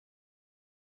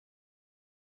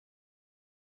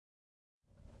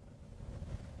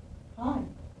Hi,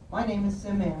 my name is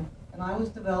Sim Ann, and I was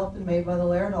developed and made by the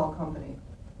Laerdal Company.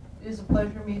 It is a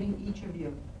pleasure meeting each of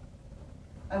you.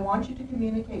 I want you to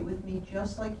communicate with me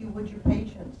just like you would your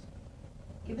patients.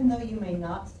 Even though you may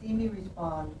not see me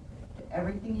respond to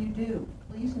everything you do,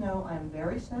 please know I am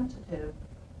very sensitive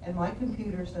and my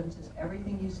computer senses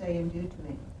everything you say and do to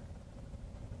me.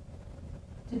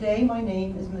 Today my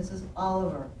name is Mrs.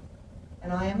 Oliver,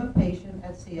 and I am a patient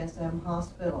at CSM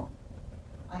Hospital.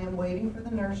 I am waiting for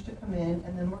the nurse to come in,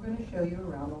 and then we're going to show you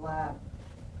around the lab.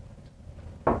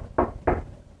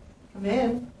 Come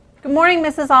in. Good morning,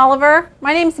 Mrs. Oliver.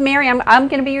 My name's Mary. I'm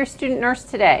going to be your student nurse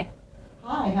today.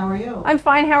 Hi, how are you? I'm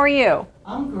fine. How are you?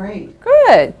 I'm great.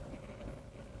 Good.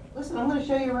 Listen, I'm going to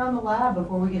show you around the lab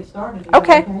before we get started.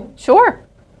 Okay, sure.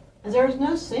 As there is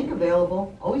no sink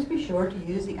available, always be sure to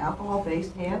use the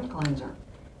alcohol-based hand cleanser,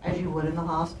 as you would in the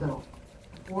hospital,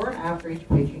 before and after each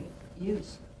patient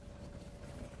use.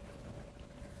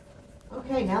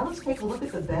 Okay, now let's take a look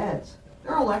at the beds.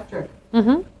 They're electric.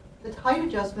 Mm-hmm. The height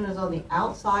adjustment is on the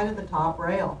outside of the top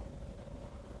rail.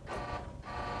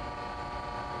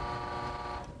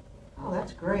 Oh,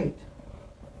 that's great.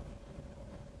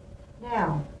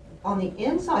 Now, on the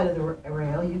inside of the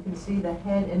rail, you can see the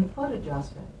head and foot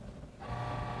adjustment.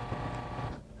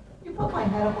 Can you put my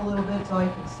head up a little bit so I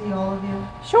can see all of you?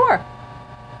 Sure.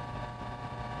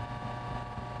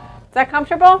 Is that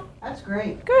comfortable? That's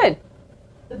great. Good.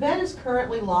 The bed is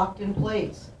currently locked in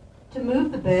place. To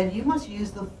move the bed, you must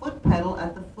use the foot pedal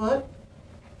at the foot.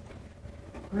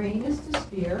 Green is to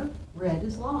steer, red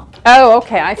is lock. Oh,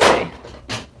 okay, I see.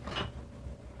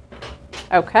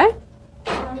 Okay.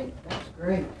 All right, that's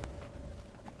great.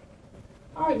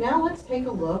 All right, now let's take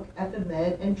a look at the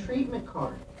med and treatment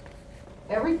card.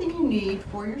 Everything you need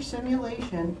for your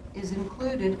simulation is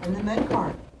included in the med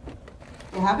card.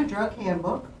 You have a drug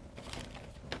handbook,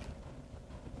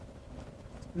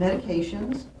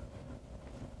 medications,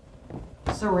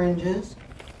 syringes,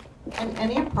 and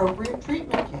any appropriate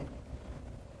treatment kit.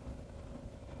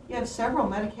 You have several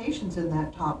medications in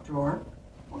that top drawer.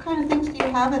 What kind of things do you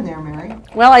have in there, Mary?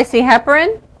 Well, I see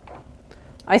heparin.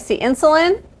 I see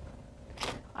insulin.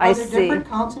 Are there different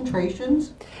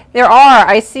concentrations? There are.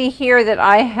 I see here that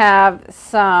I have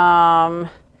some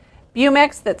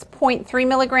Bumex that's 0.3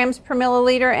 milligrams per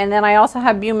milliliter, and then I also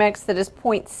have Bumex that is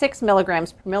 0.6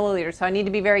 milligrams per milliliter. So I need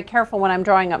to be very careful when I'm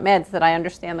drawing up meds that I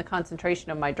understand the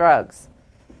concentration of my drugs.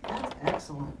 That's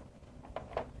excellent.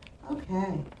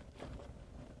 Okay.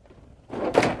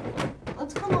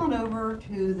 Let's come on over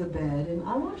to the bed, and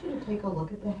I want you to take a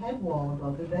look at the head wall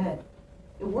above the bed.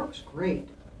 It works great.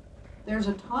 There's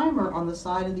a timer on the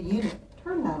side of the unit.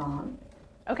 Turn that on.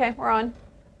 Okay, we're on.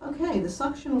 Okay, the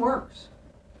suction works.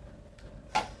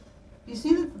 You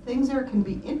see that the things there can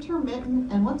be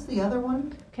intermittent, and what's the other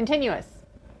one? Continuous.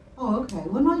 Oh, okay.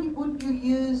 When would you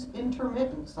use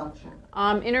intermittent suction?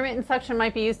 Intermittent suction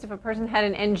might be used if a person had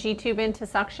an NG tube into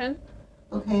suction.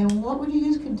 Okay, and what would you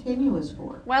use continuous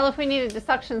for? Well, if we needed to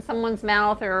suction someone's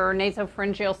mouth, or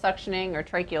nasopharyngeal suctioning, or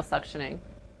tracheal suctioning.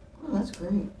 Oh, that's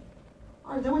great.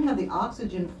 All right, then we have the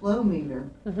oxygen flow meter.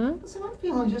 Mm-hmm. Listen, I'm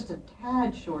feeling just a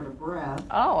tad short of breath.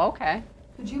 Oh, okay.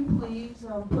 Could you please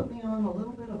put me on a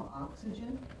little bit of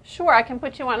oxygen? Sure, I can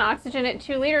put you on oxygen at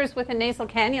 2 liters with a nasal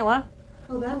cannula.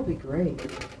 Oh, that'll be great.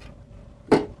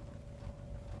 Could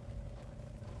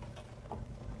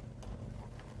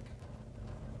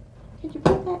you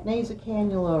put that nasal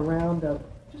cannula around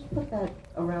just put that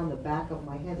around the back of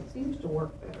my head? It seems to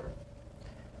work better.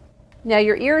 Now,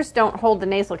 your ears don't hold the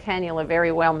nasal cannula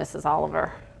very well, Mrs.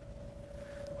 Oliver.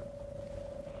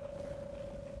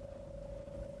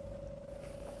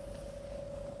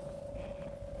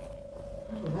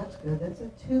 Oh, that's good. That's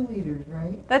at 2 liters,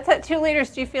 right? That's at 2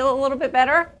 liters. Do you feel a little bit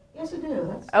better? Yes, I do.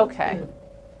 That's okay. Good.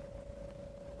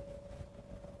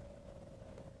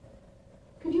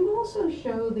 Could you also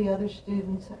show the other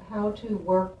students how to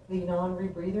work the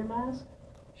non-rebreather mask?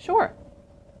 Sure.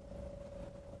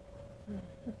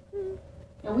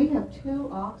 Now we have 2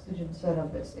 oxygen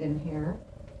setups in here.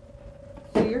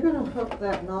 So you're going to hook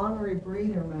that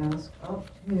non-rebreather mask up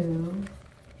to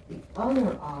the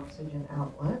other oxygen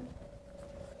outlet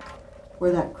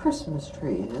where that Christmas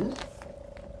tree is.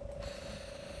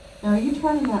 Now are you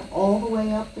turning that all the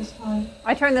way up this time?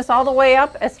 I turn this all the way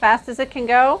up as fast as it can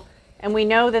go, and we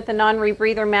know that the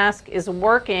non-rebreather mask is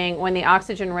working when the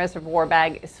oxygen reservoir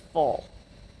bag is full.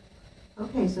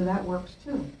 Okay, so that works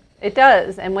too. It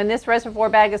does, and when this reservoir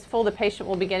bag is full, the patient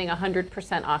will be getting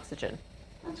 100% oxygen.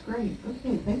 That's great.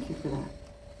 Okay, thank you for that.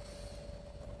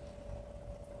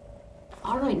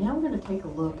 All right, now we're going to take a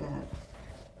look at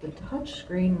the touch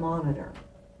screen monitor.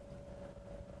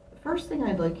 first thing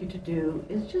I'd like you to do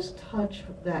is just touch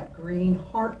that green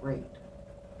heart rate.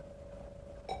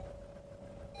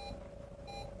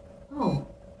 Oh,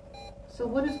 so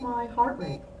what is my heart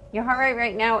rate? Your heart rate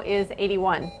right now is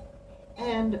 81.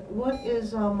 And what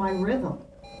is my rhythm?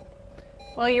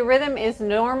 Well, your rhythm is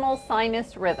normal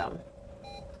sinus rhythm.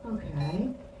 Okay.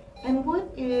 And what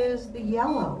is the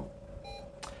yellow?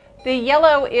 The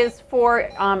yellow is for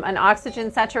an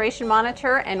oxygen saturation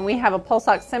monitor, and we have a pulse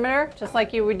oximeter, just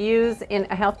like you would use in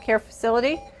a healthcare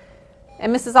facility.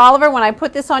 And Mrs. Oliver, when I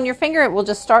put this on your finger, it will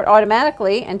just start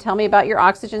automatically and tell me about your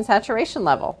oxygen saturation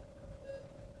level.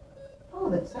 Oh,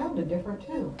 that sounded different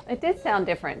too. It did sound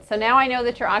different. So now I know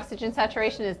that your oxygen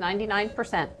saturation is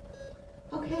 99%.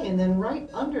 Okay, and then right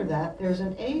under that, there's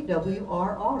an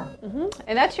AWRR.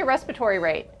 And that's your respiratory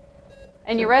rate.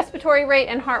 And your respiratory rate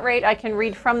and heart rate I can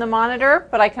read from the monitor,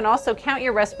 but I can also count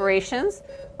your respirations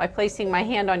by placing my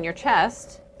hand on your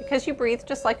chest, because you breathe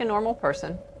just like a normal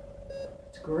person.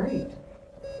 That's great.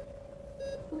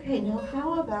 Okay, now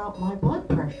how about my blood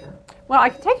pressure? Well, I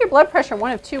can take your blood pressure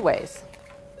one of two ways.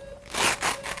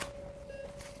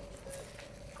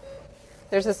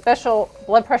 There's a special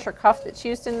blood pressure cuff that's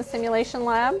used in the simulation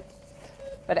lab,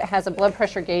 but it has a blood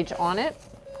pressure gauge on it.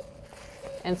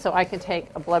 And so I can take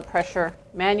a blood pressure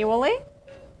manually.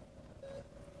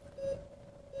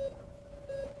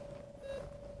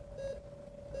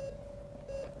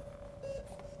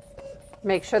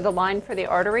 Make sure the line for the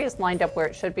artery is lined up where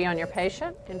it should be on your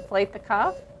patient. Inflate the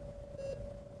cuff.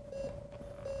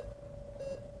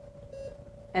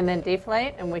 And then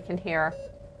deflate, and we can hear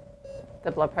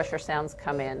the blood pressure sounds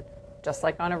come in, just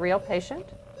like on a real patient.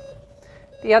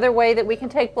 The other way that we can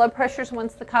take blood pressures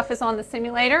once the cuff is on the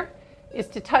simulator is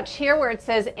to touch here where it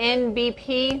says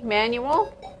NBP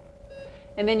manual,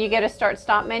 and then you get a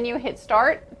start-stop menu, hit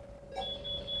start,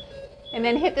 and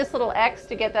then hit this little X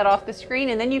to get that off the screen,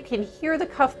 and then you can hear the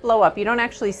cuff blow up. You don't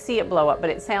actually see it blow up, but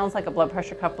it sounds like a blood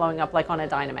pressure cuff blowing up like on a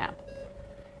Dynamap.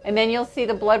 And then you'll see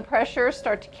the blood pressure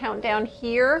start to count down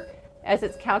here as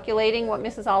it's calculating what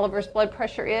Mrs. Oliver's blood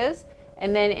pressure is.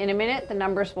 And then in a minute, the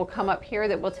numbers will come up here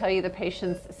that will tell you the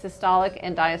patient's systolic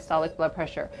and diastolic blood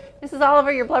pressure. Mrs.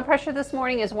 Oliver, your blood pressure this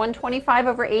morning is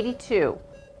 125/82.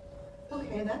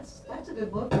 Okay, that's a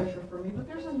good blood pressure for me, but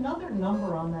there's another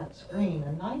number on that screen,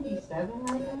 a 97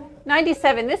 right now?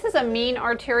 97. This is a mean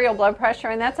arterial blood pressure,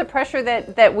 and that's a pressure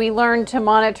that we learn to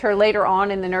monitor later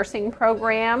on in the nursing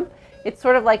program. It's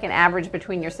sort of like an average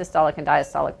between your systolic and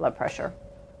diastolic blood pressure.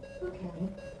 Okay.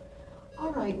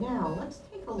 All right, now let's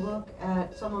take a look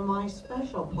at some of my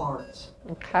special parts.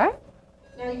 Okay.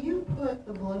 Now you put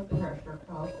the blood pressure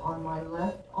cuff on my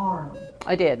left arm.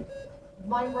 I did.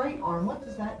 My right arm, what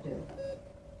does that do?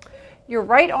 Your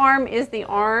right arm is the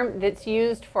arm that's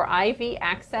used for IV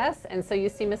access, and so you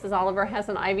see Mrs. Oliver has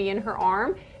an IV in her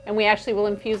arm, and we actually will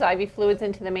infuse IV fluids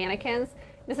into the mannequins.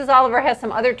 Mrs. Oliver has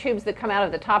some other tubes that come out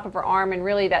of the top of her arm, and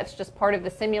really that's just part of the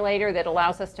simulator that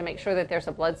allows us to make sure that there's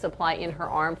a blood supply in her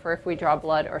arm for if we draw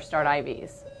blood or start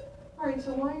IVs. All right,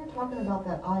 so while you're talking about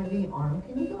that IV arm,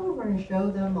 can you go over and show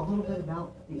them a little bit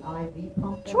about the IV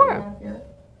pump that we have here?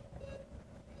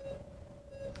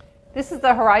 This is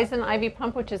the Horizon IV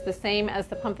pump, which is the same as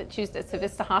the pump that's used at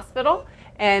Savista Hospital.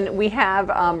 And we have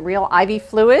real IV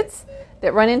fluids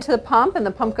that run into the pump, and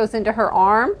the pump goes into her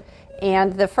arm.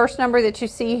 And the first number that you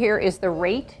see here is the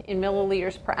rate in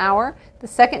milliliters per hour. The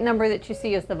second number that you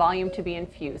see is the volume to be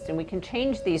infused. And we can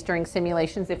change these during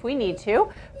simulations if we need to.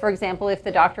 For example, if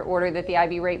the doctor ordered that the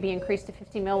IV rate be increased to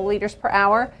 50 milliliters per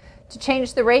hour. To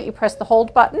change the rate, you press the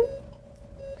hold button.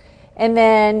 And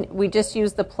then we just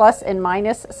use the plus and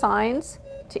minus signs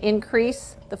to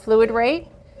increase the fluid rate.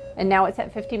 And now it's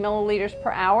at 50 milliliters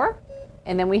per hour.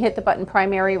 And then we hit the button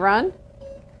primary run.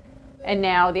 And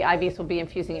now the IVs will be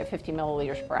infusing at 50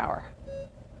 milliliters per hour.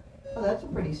 Oh, that's a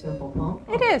pretty simple pump.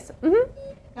 It is. Mm-hmm.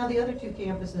 Now the other two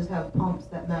campuses have pumps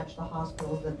that match the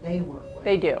hospitals that they work with.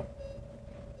 They do.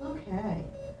 Okay.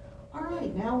 All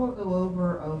right, now we'll go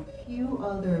over a few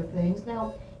other things.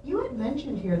 Now, you had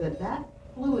mentioned here that that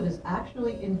fluid is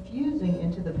actually infusing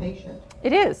into the patient.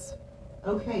 It is.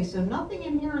 Okay, so nothing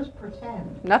in here is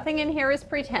pretend. Nothing in here is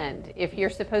pretend. If you're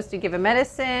supposed to give a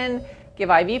medicine, give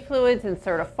IV fluids,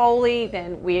 insert a Foley,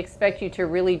 then we expect you to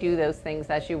really do those things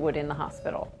as you would in the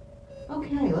hospital.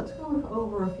 Okay, let's go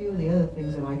over a few of the other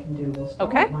things that I can do. We'll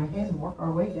start with my hand and work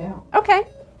our way down. Okay.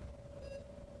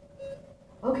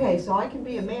 Okay, so I can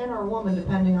be a man or a woman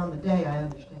depending on the day, I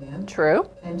understand. True.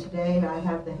 And today I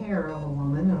have the hair of a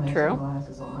woman and I have some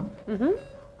glasses on.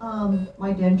 Mm-hmm.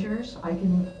 My dentures, I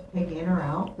can take in or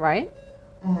out. Right.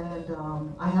 And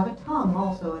I have a tongue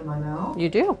also in my mouth. You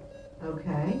do.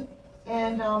 Okay.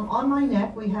 And on my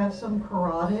neck, we have some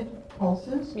carotid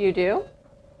pulses. You do?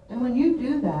 And when you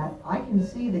do that, I can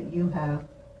see that you have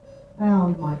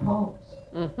found my pulse.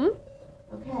 Mm-hmm.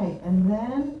 Okay, and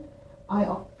then I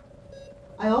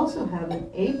also have an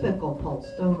apical pulse,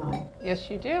 don't I? Yes,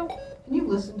 you do. Can you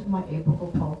listen to my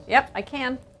apical pulse? Yep, I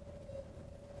can.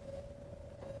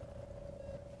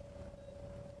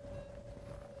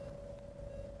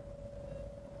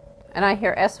 And I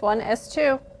hear S1,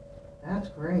 S2. That's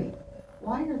great.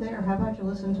 While you're there, how about you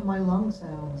listen to my lung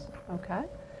sounds? Okay.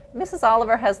 Mrs.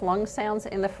 Oliver has lung sounds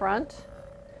in the front,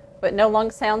 but no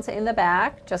lung sounds in the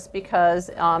back, just because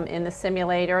in the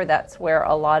simulator, that's where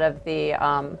a lot of the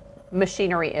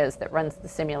machinery is that runs the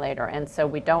simulator. And so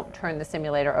we don't turn the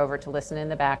simulator over to listen in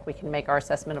the back. We can make our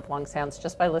assessment of lung sounds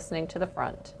just by listening to the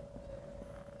front.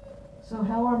 So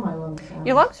how are my lung sounds?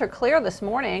 Your lungs are clear this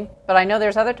morning, but I know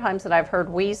there's other times that I've heard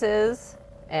wheezes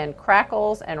and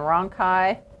crackles and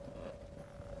rhonchi.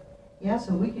 Yeah,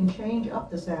 so we can change up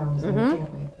the sounds, then,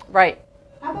 can't we? Right.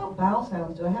 How about vowel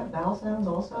sounds? Do I have vowel sounds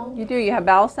also? You do. You have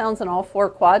vowel sounds in all 4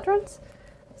 quadrants.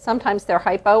 Sometimes they're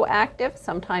hypoactive,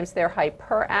 sometimes they're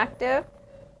hyperactive,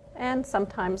 and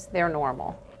sometimes they're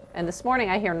normal. And this morning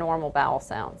I hear normal vowel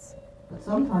sounds. But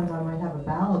sometimes I might have a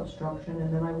bowel obstruction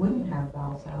and then I wouldn't have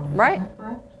vowel sounds. Right. Is that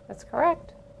correct? That's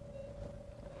correct.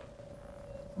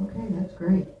 Okay, that's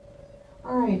great.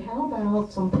 All right, how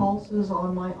about some pulses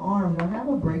on my arm? Do I have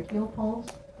a brachial pulse?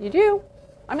 You do.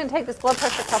 I'm going to take this blood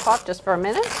pressure cuff off just for a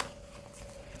minute.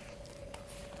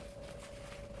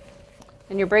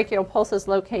 And your brachial pulse is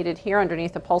located here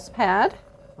underneath the pulse pad.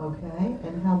 Okay,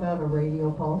 and how about a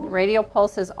radial pulse? Radial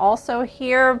pulse is also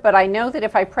here, but I know that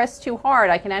if I press too hard,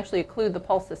 I can actually occlude the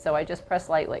pulses, so I just press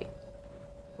lightly.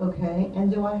 Okay,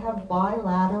 and do I have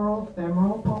bilateral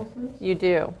femoral pulses? You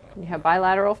do. You have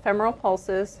bilateral femoral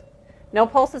pulses. No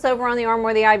pulses over on the arm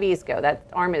where the IVs go. That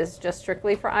arm is just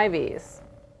strictly for IVs.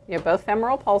 You have both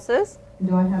femoral pulses.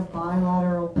 Do I have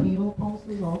bilateral pedal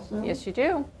pulses also? Yes, you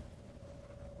do.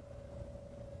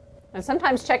 And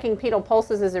sometimes checking pedal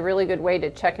pulses is a really good way to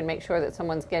check and make sure that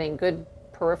someone's getting good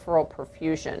peripheral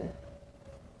perfusion.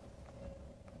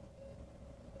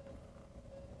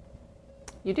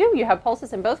 You do. You have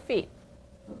pulses in both feet.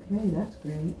 Okay, that's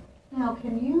great. Now,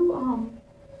 can you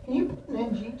put an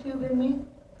NG tube in me?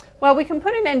 Well, we can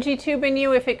put an NG tube in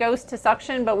you if it goes to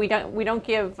suction, but we don't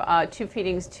give tube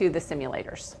feedings to the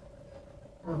simulators.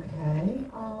 Okay.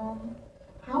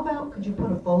 How about, could you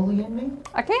put a Foley in me?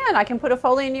 I can. I can put a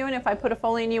Foley in you, and if I put a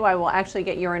Foley in you, I will actually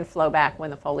get urine flow back when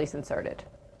the Foley's inserted.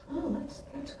 Oh,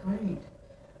 that's great.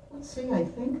 Let's see, I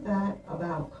think that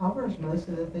about covers most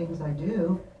of the things I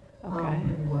do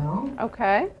pretty well.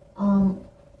 Okay.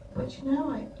 But you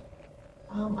know,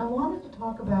 I wanted to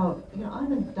talk about,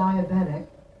 I'm a diabetic.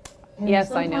 And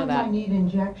Yes, I know that. Sometimes I need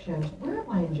injections. Where are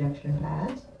my injection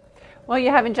pads? Well,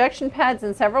 you have injection pads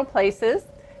in several places.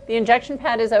 The injection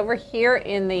pad is over here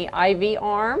in the IV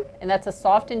arm, and that's a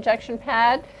soft injection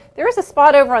pad. There is a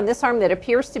spot over on this arm that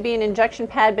appears to be an injection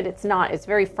pad, but it's not. It's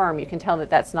very firm. You can tell that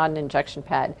that's not an injection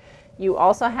pad. You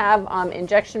also have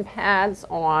injection pads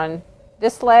on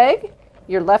this leg,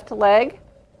 your left leg,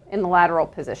 in the lateral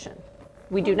position.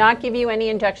 We do not give you any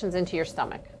injections into your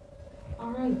stomach.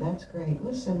 All right, that's great.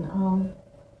 Listen,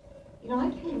 I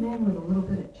came in with a little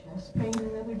bit of chest pain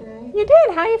the other day. You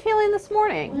did? How are you feeling this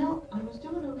morning? Well, I was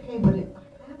doing okay, but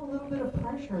I have a little bit of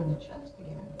pressure in the chest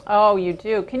again. Oh, you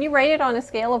do. Can you rate it on a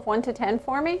scale of 1 to 10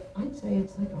 for me? I'd say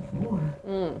it's like a 4.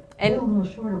 And I feel a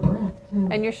little short of breath, too.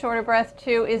 And you're short of breath,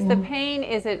 too. Is the Yeah. pain,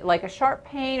 is it like a sharp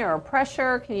pain or a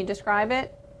pressure? Can you describe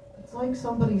it? It's like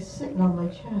somebody's sitting on my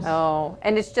chest. Oh,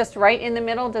 and it's just right in the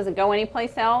middle? Does it go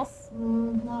anyplace else?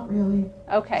 Not really.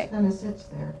 Okay. It kind of sits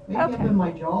there. Maybe Okay. up in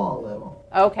my jaw a little.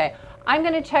 Okay. I'm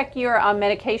going to check your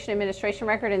medication administration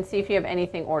record and see if you have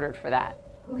anything ordered for that.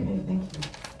 Okay, thank you.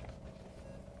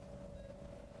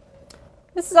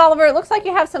 Mrs. Oliver, it looks like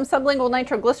you have some sublingual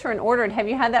nitroglycerin ordered. Have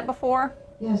you had that before?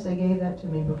 Yes, they gave that to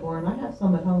me before, and I have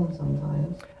some at home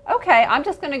sometimes. Okay, I'm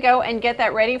just going to go and get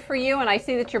that ready for you, and I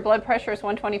see that your blood pressure is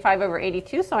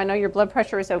 125/82, so I know your blood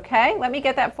pressure is okay. Let me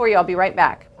get that for you. I'll be right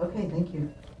back. Okay, thank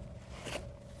you.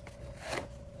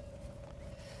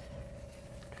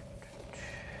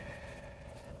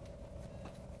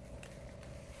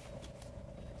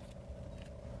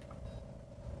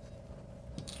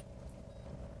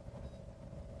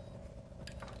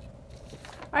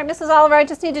 All right, Mrs. Oliver, I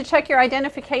just need to check your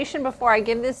identification before I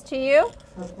give this to you.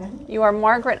 Okay. You are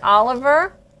Margaret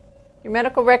Oliver. Your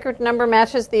medical record number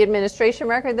matches the administration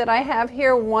record that I have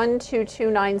here,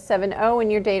 122970, and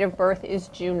your date of birth is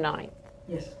June 9th.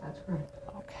 Yes, that's correct.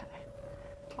 Okay.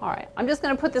 All right. I'm just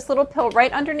going to put this little pill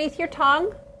right underneath your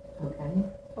tongue. Okay.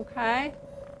 Okay.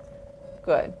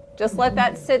 Good. Just let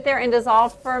that sit there and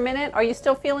dissolve for a minute. Are you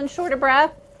still feeling short of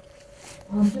breath?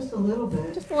 Just a little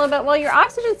bit. Just a little bit. Well, your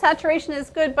oxygen saturation is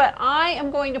good, but I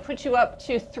am going to put you up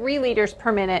to 3 liters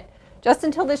per minute just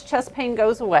until this chest pain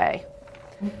goes away.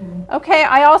 Okay,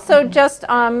 I also just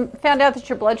found out that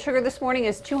your blood sugar this morning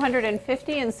is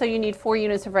 250, and so you need 4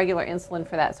 units of regular insulin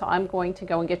for that. So I'm going to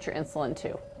go and get your insulin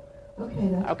too. Okay,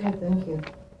 that's good. Thank you.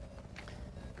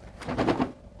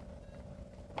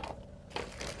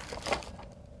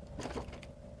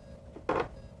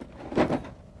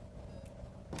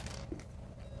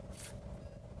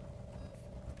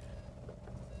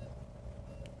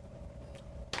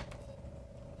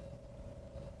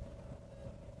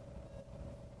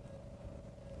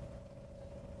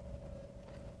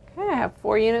 I have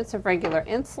 4 units of regular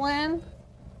insulin.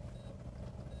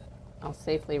 I'll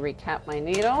safely recap my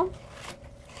needle.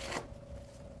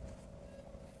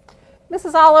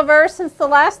 Mrs. Oliver, since the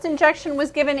last injection was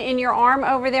given in your arm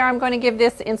over there, I'm going to give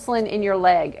this insulin in your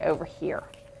leg over here.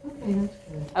 Okay, that's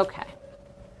good. Okay.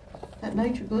 That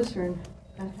nitroglycerin,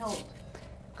 that helped.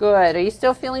 Good. Are you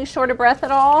still feeling short of breath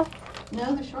at all?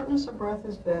 No, the shortness of breath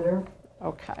is better.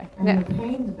 Okay. And the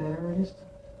pain's better.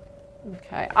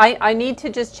 Okay. I need to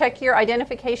just check your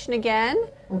identification again.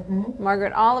 Okay.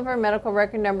 Margaret Oliver, medical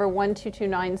record number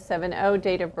 122970,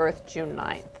 date of birth June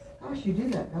 9th. Gosh, you do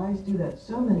that. Guys do that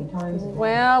so many times a day.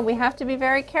 Well, we have to be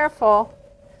very careful.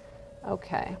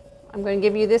 Okay. I'm going to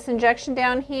give you this injection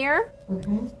down here. Okay.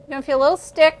 You're going to feel a little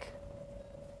stick.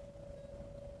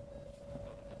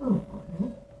 Oh,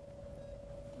 okay.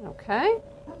 Okay.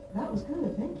 That was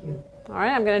good. Thank you. All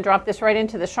right. I'm going to drop this right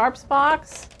into the sharps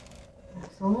box.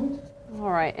 Excellent.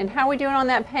 All right. And how are we doing on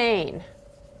that pain?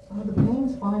 The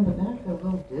pain's fine, but now I feel a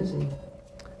little dizzy.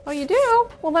 Oh, you do?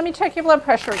 Well, let me check your blood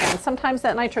pressure again. Sometimes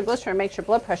that nitroglycerin makes your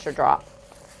blood pressure drop.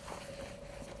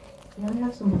 Yeah, I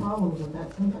have some problems with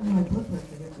that. Sometimes my blood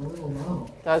pressure gets a little low.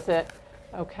 Does it?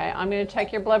 Okay, I'm going to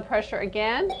check your blood pressure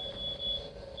again.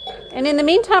 And in the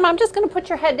meantime, I'm just going to put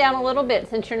your head down a little bit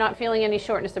since you're not feeling any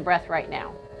shortness of breath right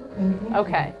now.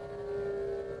 Okay.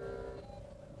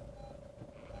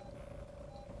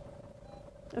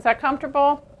 Is that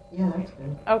comfortable? Yeah, that's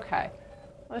good. Okay.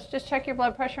 Let's just check your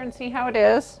blood pressure and see how it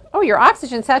is. Oh, your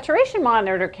oxygen saturation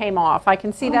monitor came off. I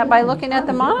can see that by looking at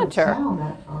the monitor.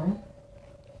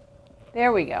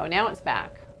 There we go. Now it's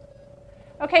back.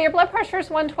 Okay, your blood pressure is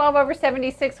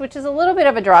 112/76, which is a little bit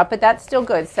of a drop, but that's still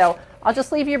good. So I'll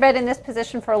just leave your bed in this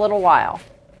position for a little while.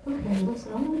 Okay,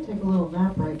 listen, I'm going to take a little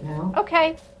nap right now.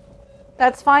 Okay.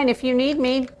 That's fine. If you need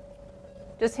me,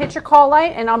 just hit your call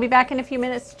light, and I'll be back in a few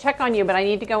minutes to check on you, but I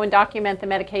need to go and document the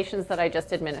medications that I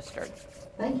just administered.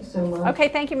 Thank you so much. Okay,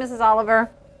 thank you, Mrs.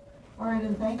 Oliver. All right,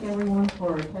 and thank everyone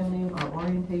for attending our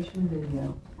orientation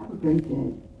video. Have a great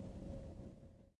day.